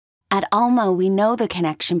At Alma, we know the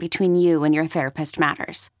connection between you and your therapist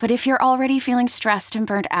matters. But if you're already feeling stressed and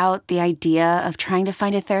burnt out, the idea of trying to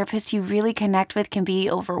find a therapist you really connect with can be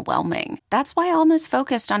overwhelming. That's why Alma's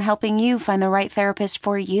focused on helping you find the right therapist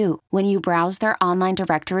for you. When you browse their online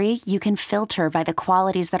directory, you can filter by the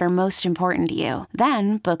qualities that are most important to you.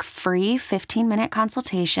 Then book free 15-minute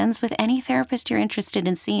consultations with any therapist you're interested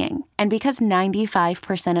in seeing. And because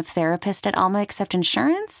 95% of therapists at Alma accept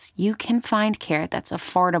insurance, you can find care that's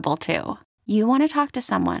affordable too. You want to talk to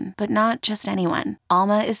someone, but not just anyone.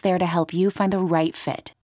 Alma is there to help you find the right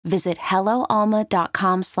fit. Visit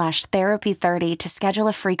helloalma.com/therapy30 to schedule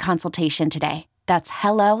a free consultation today. That's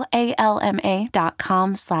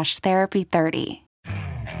helloalma.com/therapy30.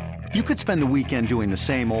 You could spend the weekend doing the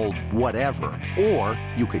same old whatever, or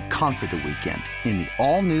you could conquer the weekend in the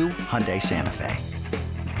all-new Hyundai Santa Fe.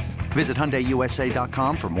 Visit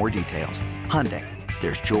HyundaiUSA.com for more details. Hyundai,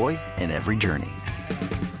 there's joy in every journey.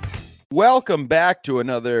 Welcome back to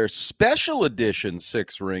another special edition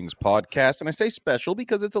Six Rings podcast. And I say special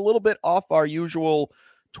because it's a little bit off our usual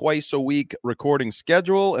twice a week recording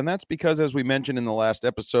schedule. And that's because, as we mentioned in the last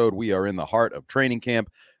episode, we are in the heart of training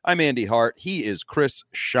camp. I'm Andy Hart. He is Chris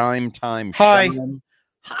Scheimtime. Hi.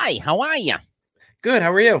 Hi, how are you? Good.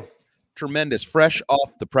 How are you? Tremendous. Fresh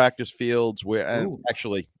off the practice fields.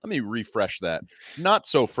 Actually, let me refresh that. Not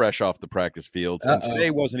so fresh off the practice fields. And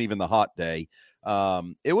today wasn't even the hot day.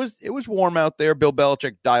 It was warm out there. Bill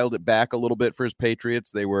Belichick dialed it back a little bit for his Patriots.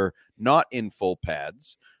 They were not in full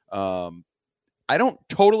pads. I don't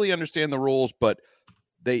totally understand the rules, but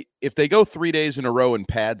if they go 3 days in a row in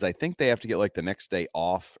pads, I think they have to get like the next day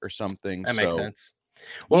off or something. That makes sense.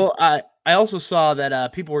 Well, I also saw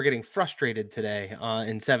that people were getting frustrated today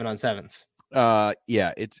in 7-on-7s.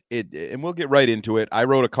 Yeah, and we'll get right into it. I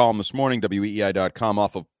wrote a column this morning, weei.com,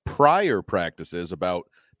 off of prior practices about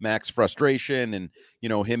Mac's frustration and,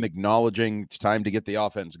 him acknowledging it's time to get the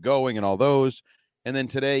offense going and all those. And then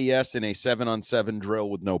today, yes, in a 7-on-7 drill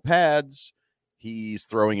with no pads, he's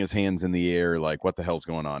throwing his hands in the air like, what the hell's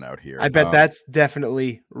going on out here? I bet that's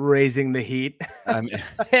definitely raising the heat. I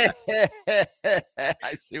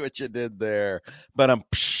see what you did there. But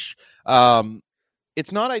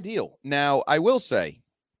it's not ideal. Now, I will say,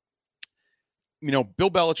 Bill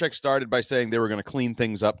Belichick started by saying they were going to clean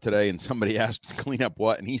things up today, and somebody asked, clean up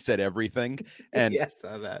what? And he said everything. And, yeah, I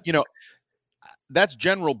saw that. That's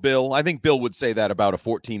General Bill. I think Bill would say that about a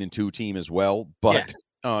 14-2 team as well. But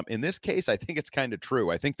in this case, I think it's kind of true.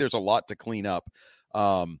 I think there's a lot to clean up.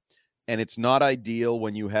 And it's not ideal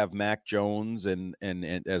when you have Mac Jones and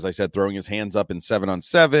as I said, throwing his hands up in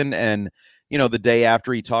 7-on-7. And, the day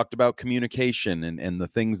after he talked about communication and the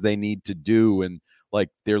things they need to do, and like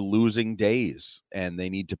they're losing days and they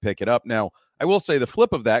need to pick it up. Now, I will say the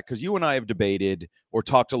flip of that, because you and I have debated or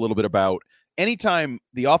talked a little bit about anytime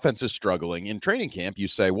the offense is struggling in training camp, you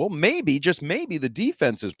say, well, maybe, just maybe the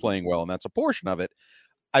defense is playing well, and that's a portion of it.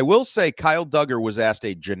 I will say Kyle Duggar was asked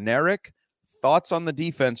a generic thoughts on the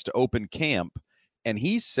defense to open camp, and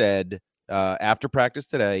he said after practice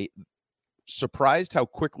today, surprised how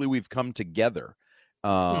quickly we've come together.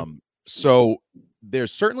 So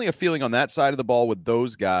there's certainly a feeling on that side of the ball with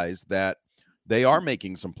those guys that they are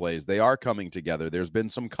making some plays. They are coming together. There's been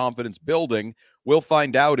some confidence building. We'll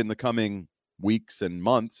find out in the coming weeks and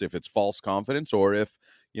months if it's false confidence or if,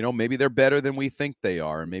 maybe they're better than we think they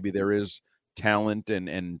are. And maybe there is talent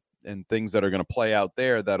and things that are going to play out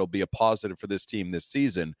there that'll be a positive for this team this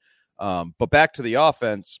season. But back to the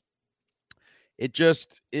offense,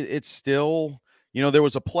 it's still, there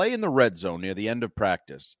was a play in the red zone near the end of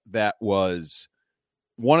practice that was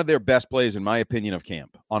one of their best plays, in my opinion, of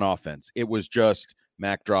camp on offense. It was just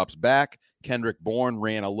Mac drops back. Kendrick Bourne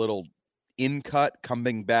ran a little in cut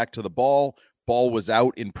coming back to the ball. Ball was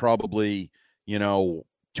out in probably, 2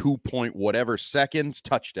 point whatever seconds,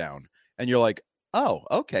 touchdown. And you're like, oh,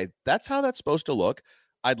 okay, that's how that's supposed to look.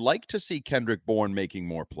 I'd like to see Kendrick Bourne making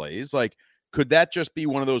more plays. Like, could that just be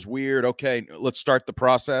one of those weird, okay, let's start the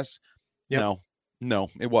process? Yep. No,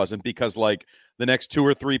 it wasn't, because like the next 2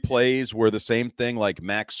 or 3 plays were the same thing, like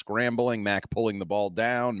Mac scrambling, Mac pulling the ball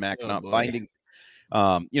down, Mac finding.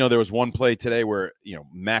 There was one play today where,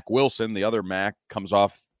 Mac Wilson, the other Mac, comes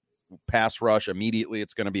off pass rush. Immediately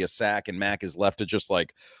it's going to be a sack, and Mac is left to just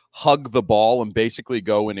like hug the ball and basically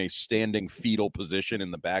go in a standing fetal position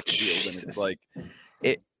in the backfield. And it's like,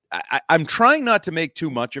 I'm trying not to make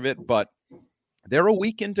too much of it, but they're a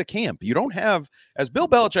week into camp. You don't have, as Bill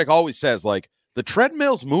Belichick always says, like, the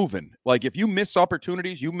treadmill's moving. Like, if you miss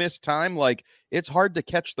opportunities, you miss time, like, it's hard to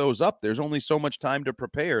catch those up. There's only so much time to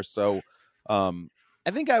prepare. So I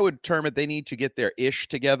think I would term it, they need to get their ish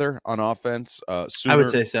together on offense sooner. I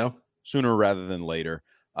would say so. Sooner rather than later.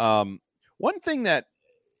 One thing that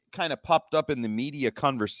kind of popped up in the media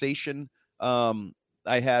conversation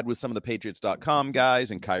I had with some of the Patriots.com guys,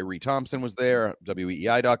 and Kyrie Thompson was there,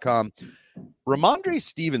 WEEI.com. Ramondre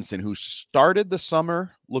Stevenson, who started the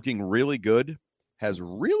summer looking really good, has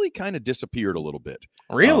really kind of disappeared a little bit.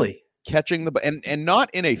 Really? Catching the and not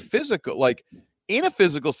in a physical, like in a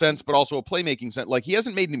physical sense, but also a playmaking sense. Like, he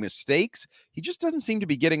hasn't made any mistakes. He just doesn't seem to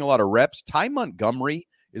be getting a lot of reps. Ty Montgomery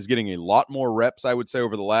is getting a lot more reps, I would say,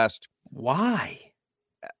 over the last. Why?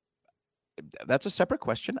 That's a separate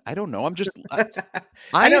question. I don't know. I'm just.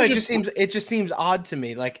 I know it just seems odd to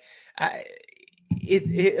me. Like,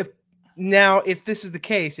 now, if this is the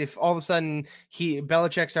case, if all of a sudden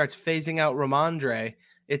Belichick starts phasing out Ramondre,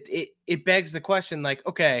 it begs the question. Like,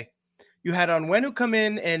 okay, you had Onwenu come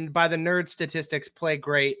in and by the nerd statistics play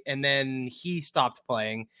great, and then he stopped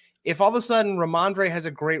playing. If all of a sudden Ramondre has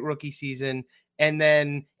a great rookie season, and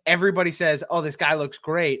then everybody says, "Oh, this guy looks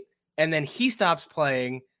great," and then he stops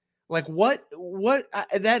playing. Like, what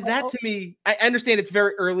that to me, I understand it's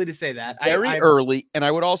very early to say that. Very early. And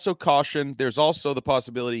I would also caution, there's also the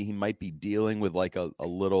possibility he might be dealing with like a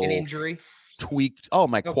little an injury tweaked. Oh,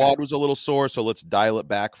 my quad was a little sore, so let's dial it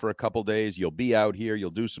back for a couple days. You'll be out here, you'll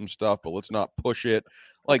do some stuff, but let's not push it.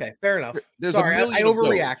 Like, okay, fair enough. Sorry, I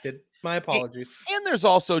overreacted. My apologies. And there's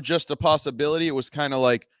also just a possibility. It was kind of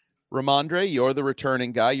like, Ramondre, you're the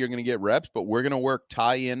returning guy. You're going to get reps, but we're going to work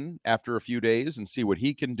Ty in after a few days and see what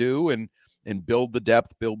he can do and build the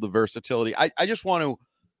depth, build the versatility. I just want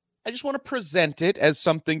to present it as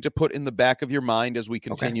something to put in the back of your mind as we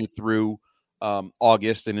continue through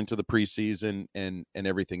August and into the preseason and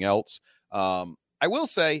everything else. I will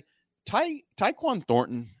say, Tyquan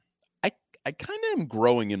Thornton, I kind of am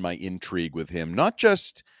growing in my intrigue with him, not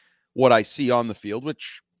just what I see on the field,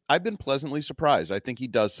 which I've been pleasantly surprised. I think he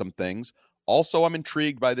does some things. Also, I'm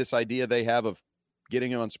intrigued by this idea they have of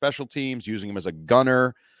getting him on special teams, using him as a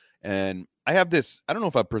gunner. And I have this, I don't know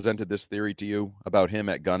if I've presented this theory to you about him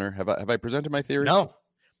at gunner. Have I presented my theory? No.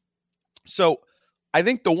 So I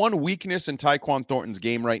think the one weakness in Tyquan Thornton's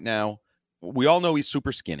game right now, we all know he's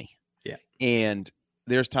super skinny. Yeah. And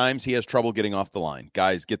there's times he has trouble getting off the line.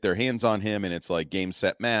 Guys get their hands on him and it's like game,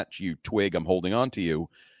 set, match. You twig, I'm holding on to you.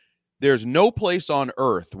 There's no place on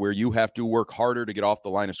earth where you have to work harder to get off the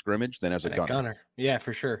line of scrimmage than as a gunner. Yeah,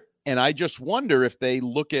 for sure. And I just wonder if they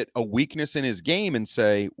look at a weakness in his game and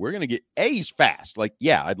say, we're going to get, he's fast. Like,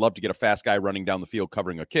 yeah, I'd love to get a fast guy running down the field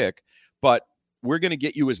covering a kick, but we're going to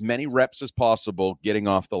get you as many reps as possible getting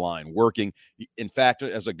off the line, working. In fact,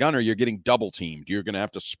 as a gunner, you're getting double teamed. You're going to have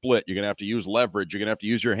to split. You're going to have to use leverage. You're going to have to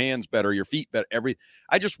use your hands better, your feet better.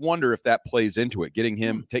 I just wonder if that plays into it, getting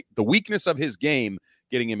him take the weakness of his game,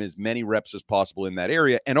 getting him as many reps as possible in that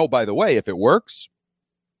area. And oh, by the way, if it works,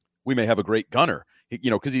 we may have a great gunner,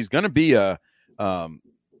 because he's going to be a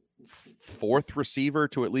fourth receiver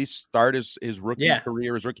to at least start his rookie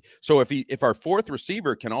career as rookie. So if our fourth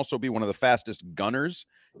receiver can also be one of the fastest gunners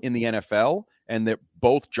in the NFL, and that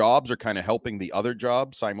both jobs are kind of helping the other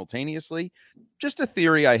job simultaneously, just a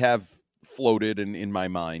theory I have floated in my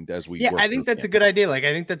mind as we I think that's a good idea. Like,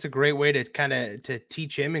 I think that's a great way to kind of to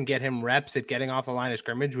teach him and get him reps at getting off the line of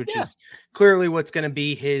scrimmage, which is clearly what's going to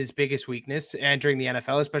be his biggest weakness entering the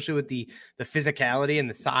NFL, especially with the physicality and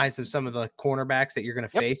the size of some of the cornerbacks that you're going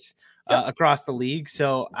to face across the league.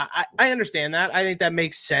 So I understand that. I think that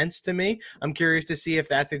makes sense to me. I'm curious to see if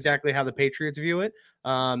that's exactly how the Patriots view it,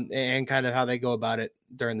 and kind of how they go about it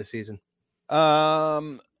during the season.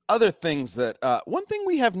 Other things that one thing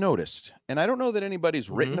we have noticed, and I don't know that anybody's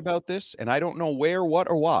written about this, and I don't know where, what,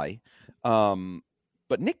 or why,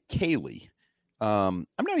 but Nick Caley, I'm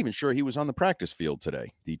not even sure he was on the practice field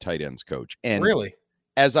today, the tight ends coach. And really,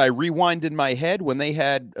 as I rewind in my head, when they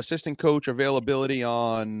had assistant coach availability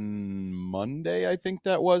on Monday, I think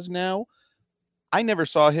that was now, I never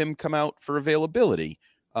saw him come out for availability.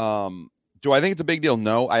 Do I think it's a big deal?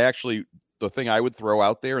 No. The thing I would throw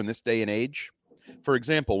out there in this day and age, for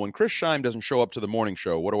example, when Chris Scheim doesn't show up to the morning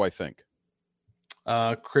show, what do I think?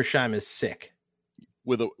 Chris Scheim is sick.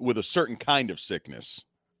 With a certain kind of sickness.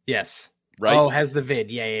 Yes. Right? Oh, has the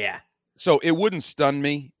vid. Yeah. So it wouldn't stun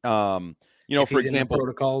me. If for example,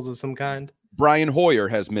 protocols of some kind. Brian Hoyer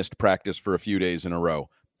has missed practice for a few days in a row.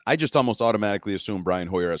 I just almost automatically assume Brian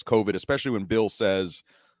Hoyer has COVID, especially when Bill says,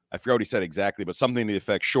 I forgot what he said exactly, but something to the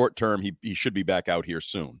effect, short term, he should be back out here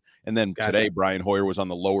soon. And then today, Brian Hoyer was on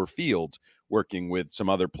the lower field working with some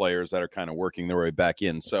other players that are kind of working their way back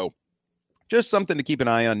in. So just something to keep an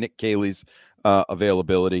eye on, Nick Caley's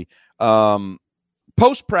availability.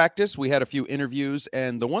 Post-practice, we had a few interviews,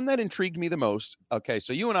 and the one that intrigued me the most, okay,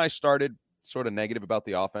 so you and I started sort of negative about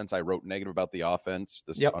the offense. I wrote negative about the offense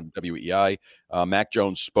on WEI. Mac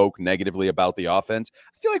Jones spoke negatively about the offense.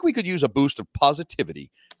 I feel like we could use a boost of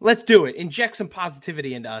positivity. Let's do it. Inject some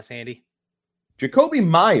positivity into us, Andy. Jacoby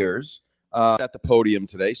Myers at the podium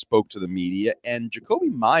today spoke to the media, and Jacoby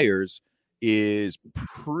Myers is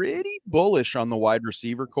pretty bullish on the wide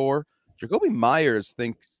receiver core. Jacoby Myers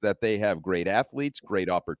thinks that they have great athletes, great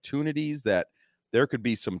opportunities, that there could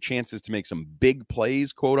be some chances to make some big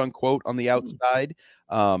plays, quote unquote, on the outside.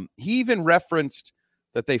 He even referenced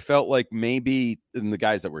that they felt like maybe, and the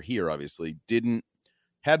guys that were here obviously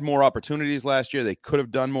had more opportunities last year. They could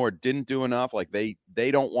have done more, didn't do enough. Like they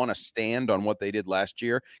don't want to stand on what they did last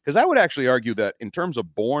year. Because I would actually argue that in terms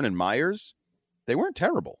of Bourne and Myers, they weren't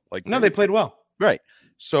terrible. Like no, they played well. Right.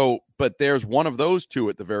 So, but there's one of those two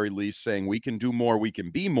at the very least saying we can do more, we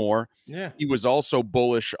can be more. Yeah. He was also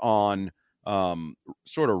bullish on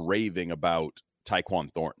sort of raving about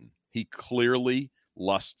Tyquan Thornton. He clearly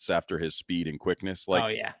lusts after his speed and quickness. Like, oh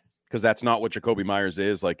yeah, because that's not what Jacoby Myers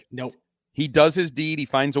is. Like, nope. He does his deed. He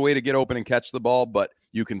finds a way to get open and catch the ball, but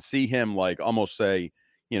you can see him like almost say,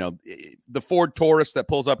 you know, the Ford Taurus that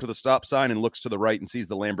pulls up to the stop sign and looks to the right and sees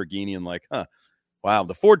the Lamborghini and like, wow,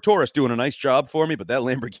 the Ford Taurus doing a nice job for me, but that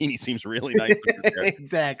Lamborghini seems really nice.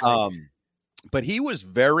 Exactly. But he was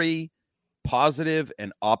very positive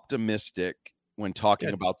and optimistic when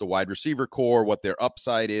talking about the wide receiver core, what their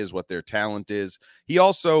upside is, what their talent is. He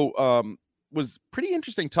also was pretty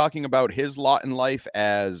interesting talking about his lot in life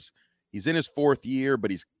as he's in his fourth year,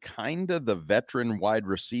 but he's kind of the veteran wide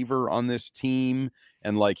receiver on this team.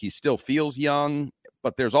 And like, he still feels young,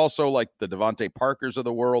 but there's also like the Devontae Parkers of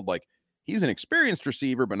the world. Like, he's an experienced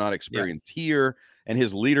receiver, but not experienced here, and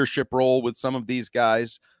his leadership role with some of these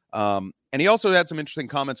guys. And he also had some interesting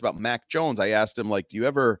comments about Mac Jones. I asked him, like, do you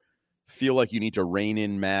ever feel like you need to rein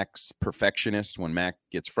in Mac's perfectionist when Mac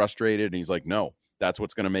gets frustrated? And he's like, no, that's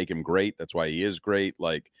what's going to make him great. That's why he is great.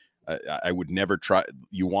 Like, I would never try.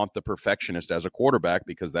 You want the perfectionist as a quarterback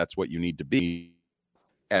because that's what you need to be.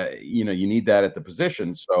 You need that at the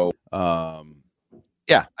position. So,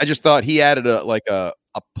 yeah, I just thought he added a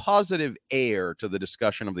positive air to the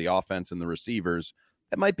discussion of the offense and the receivers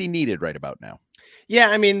that might be needed right about now. Yeah,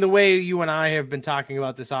 I mean, the way you and I have been talking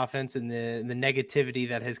about this offense and the negativity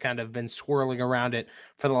that has kind of been swirling around it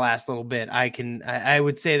for the last little bit, I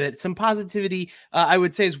would say that some positivity, I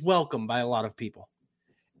would say, is welcome by a lot of people.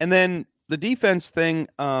 And then the defense thing,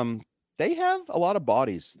 they have a lot of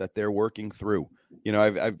bodies that they're working through. You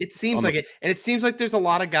know, it seems like it, and it seems like there's a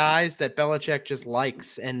lot of guys that Belichick just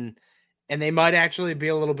likes, and they might actually be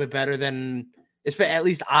a little bit better than, at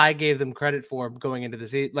least I gave them credit for going into the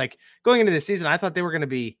season. Like, going into the season, I thought they were going to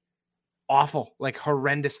be awful, like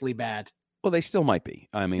horrendously bad. Well, they still might be.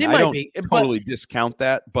 I mean, I don't totally discount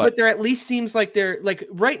that, but there at least seems like they're like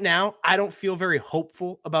right now. I don't feel very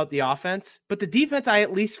hopeful about the offense, but the defense, I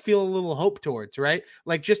at least feel a little hope towards, right?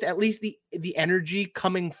 Like, just at least the energy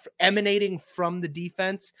emanating from the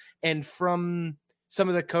defense and from some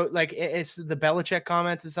of the like it's the Belichick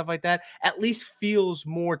comments and stuff like that, at least feels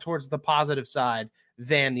more towards the positive side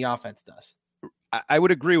than the offense does. I would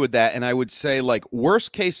agree with that. And I would say, like,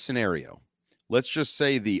 worst case scenario, let's just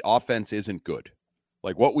say the offense isn't good.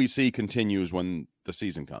 Like, what we see continues when the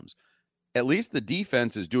season comes. At least the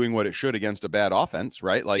defense is doing what it should against a bad offense,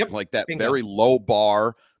 right? Like, like that Bingo. Very low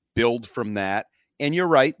bar, build from that. And you're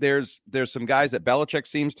right. There's some guys that Belichick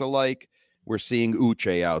seems to like. We're seeing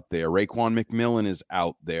Uche out there. Raekwon McMillan is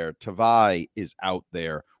out there. Tavai is out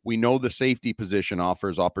there. We know the safety position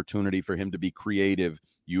offers opportunity for him to be creative,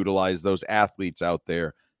 utilize those athletes out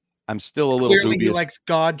there. I'm still a little dubious. He likes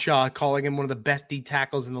Godjaw, calling him one of the best D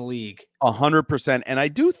tackles in the league. 100%. And I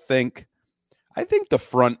think the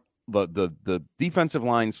front, the defensive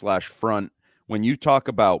line / front, when you talk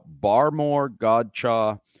about Barmore,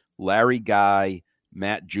 Godchaw, Larry Guy,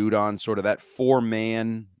 Matt Judon, sort of that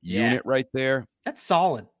 4-man unit right there. That's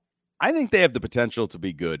solid. I think they have the potential to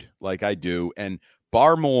be good. Like, I do. And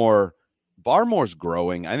Barmore's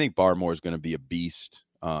growing. I think Barmore's going to be a beast.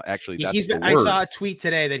 Actually, that's the word. I saw a tweet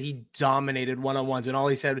today that he dominated one-on-ones, and all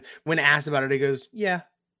he said when asked about it, he goes, yeah,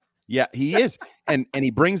 he is. and he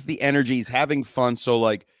brings the energy. He's having fun. So,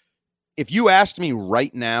 like, if you asked me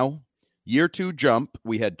right now, year 2 jump,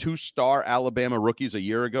 we had 2-star Alabama rookies a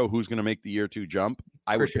year ago. Who's going to make the year 2 jump?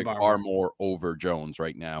 I would pick Barmore over Jones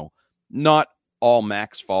right now. Not all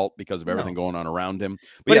Mac's fault because of everything going on around him.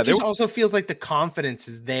 But it just also feels like the confidence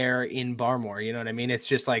is there in Barmore. You know what I mean? It's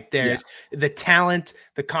just like there's the talent,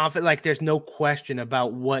 the confidence, like there's no question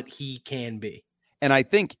about what he can be. And I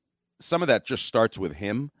think some of that just starts with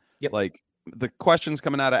him. Yep. Like, the questions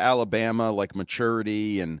coming out of Alabama, like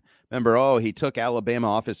maturity, and remember, he took Alabama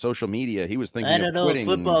off his social media. He was thinking I don't know if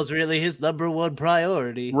football's really his number one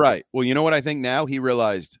priority. Right. Well, you know what I think now? He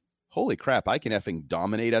realized, holy crap, I can effing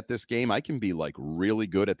dominate at this game. I can be like really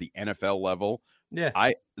good at the NFL level.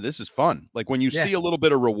 Yeah. This is fun. Like when you see a little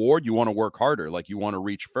bit of reward, you want to work harder. Like you want to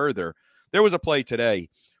reach further. There was a play today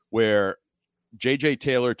where JJ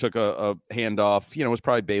Taylor took a handoff, it was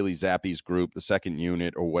probably Bailey Zappi's group, the second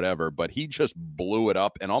unit or whatever, but he just blew it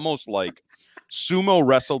up and almost like sumo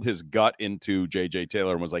wrestled his gut into JJ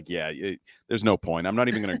Taylor and was like, there's no point. I'm not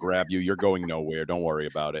even going to grab you. You're going nowhere. Don't worry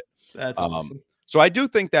about it. That's awesome. So I do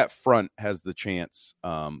think that front has the chance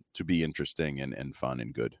to be interesting and fun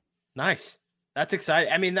and good. Nice. That's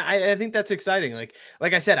exciting. I mean, I think that's exciting.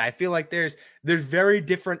 Like I said, I feel like there's very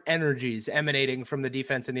different energies emanating from the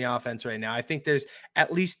defense and the offense right now. I think there's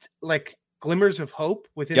at least like glimmers of hope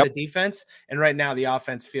within the defense. And right now the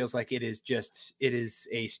offense feels like it is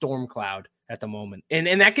a storm cloud at the moment.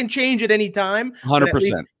 And that can change at any time.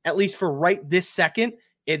 100%. At least for right this second,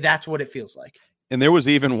 that's what it feels like. And there was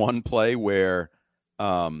even one play where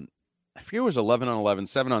I forget it was 11 on 11,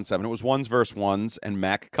 7 on 7. It was ones versus ones, and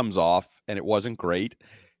Mac comes off, and it wasn't great.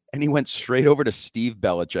 And he went straight over to Steve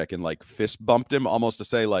Belichick and like fist bumped him almost to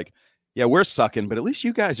say like, yeah, we're sucking, but at least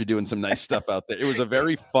you guys are doing some nice stuff out there. It was a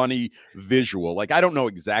very funny visual. Like, I don't know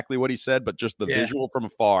exactly what he said, but just the visual from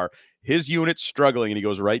afar, his unit's struggling, and he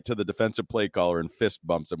goes right to the defensive play caller and fist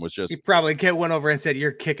bumps him. Was just, he probably went over and said,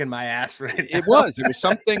 "You're kicking my ass right now." It was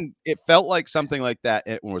something, it felt like something like that.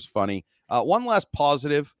 It was funny. One last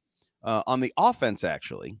positive on the offense,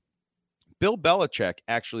 actually. Bill Belichick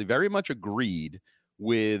actually very much agreed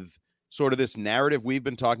with sort of this narrative we've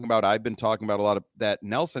been talking about. I've been talking about a lot of that.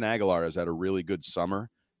 Nelson Aguilar has had a really good summer.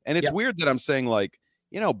 And it's weird that I'm saying like,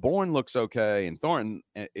 Bourne looks okay and Thornton,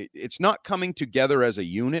 it's not coming together as a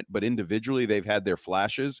unit, but individually they've had their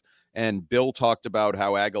flashes. And Bill talked about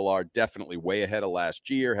how Aguilar definitely way ahead of last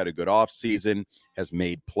year, had a good offseason, has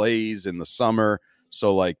made plays in the summer.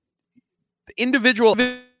 So like the individual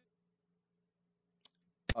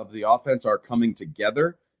of the offense are coming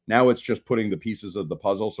together. Now it's just putting the pieces of the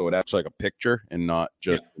puzzle so it acts like a picture and not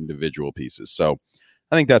just individual pieces. So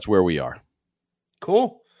I think that's where we are.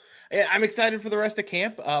 Cool. I'm excited for the rest of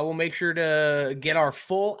camp. We'll make sure to get our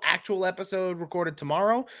full actual episode recorded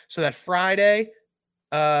tomorrow so that Friday.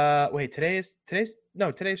 Today's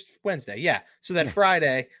Wednesday. Yeah. So that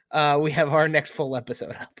Friday, we have our next full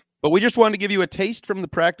episode up. But we just wanted to give you a taste from the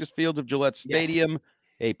practice fields of Gillette Stadium.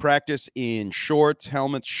 A practice in shorts,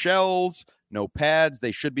 helmets, shells, no pads.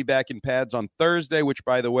 They should be back in pads on Thursday, which,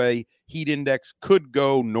 by the way, heat index could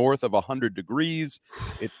go north of 100 degrees.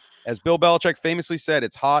 It's, as Bill Belichick famously said,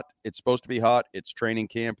 it's hot. It's supposed to be hot. It's training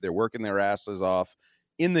camp. They're working their asses off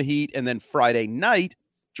in the heat. And then Friday night,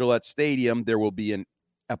 Gillette Stadium, there will be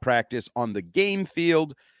a practice on the game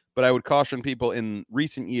field. But I would caution people, in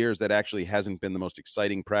recent years, that actually hasn't been the most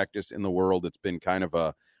exciting practice in the world. It's been kind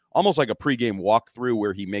of almost like a pregame walkthrough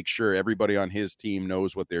where he makes sure everybody on his team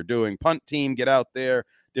knows what they're doing. Punt team, get out there,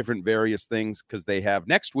 different various things, because they have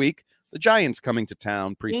next week the Giants coming to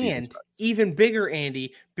town preseason. And even bigger,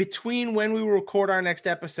 Andy, between when we record our next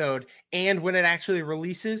episode and when it actually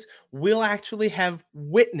releases, we'll actually have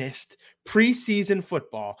witnessed preseason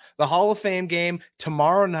football. The Hall of Fame game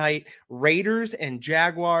tomorrow night, Raiders and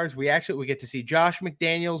Jaguars. We get to see Josh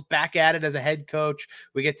McDaniels back at it as a head coach.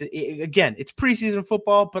 We get to, again, it's preseason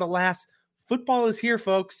football, but alas, football is here,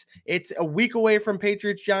 folks. It's a week away from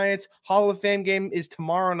Patriots Giants. Hall of Fame game is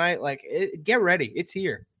tomorrow night. Get ready. It's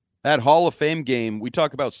here. That Hall of Fame game, we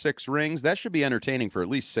talk about 6 rings. That should be entertaining for at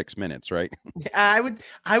least 6 minutes, right? I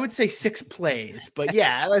would say 6 plays, but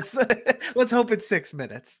yeah, let's hope it's 6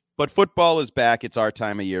 minutes. But football is back. It's our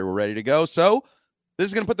time of year. We're ready to go. So this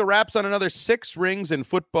is going to put the wraps on another 6 Rings and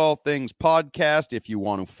Football Things podcast. If you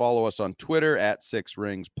want to follow us on Twitter at 6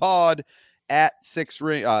 Rings Pod, at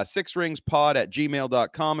 6ringspod at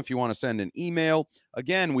gmail.com. If you want to send an email,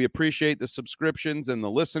 again, we appreciate the subscriptions and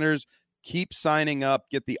the listeners. Keep signing up,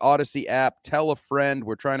 get the Odyssey app, tell a friend.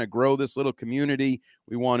 We're trying to grow this little community.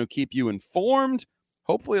 We want to keep you informed,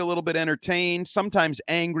 hopefully a little bit entertained, sometimes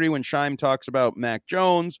angry when Scheim talks about Mac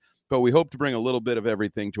Jones, but we hope to bring a little bit of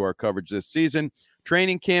everything to our coverage this season.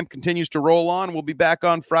 Training camp continues to roll on. We'll be back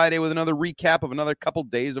on Friday with another recap of another couple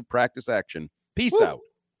days of practice action. Peace out.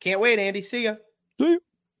 Can't wait, Andy. See ya. See ya.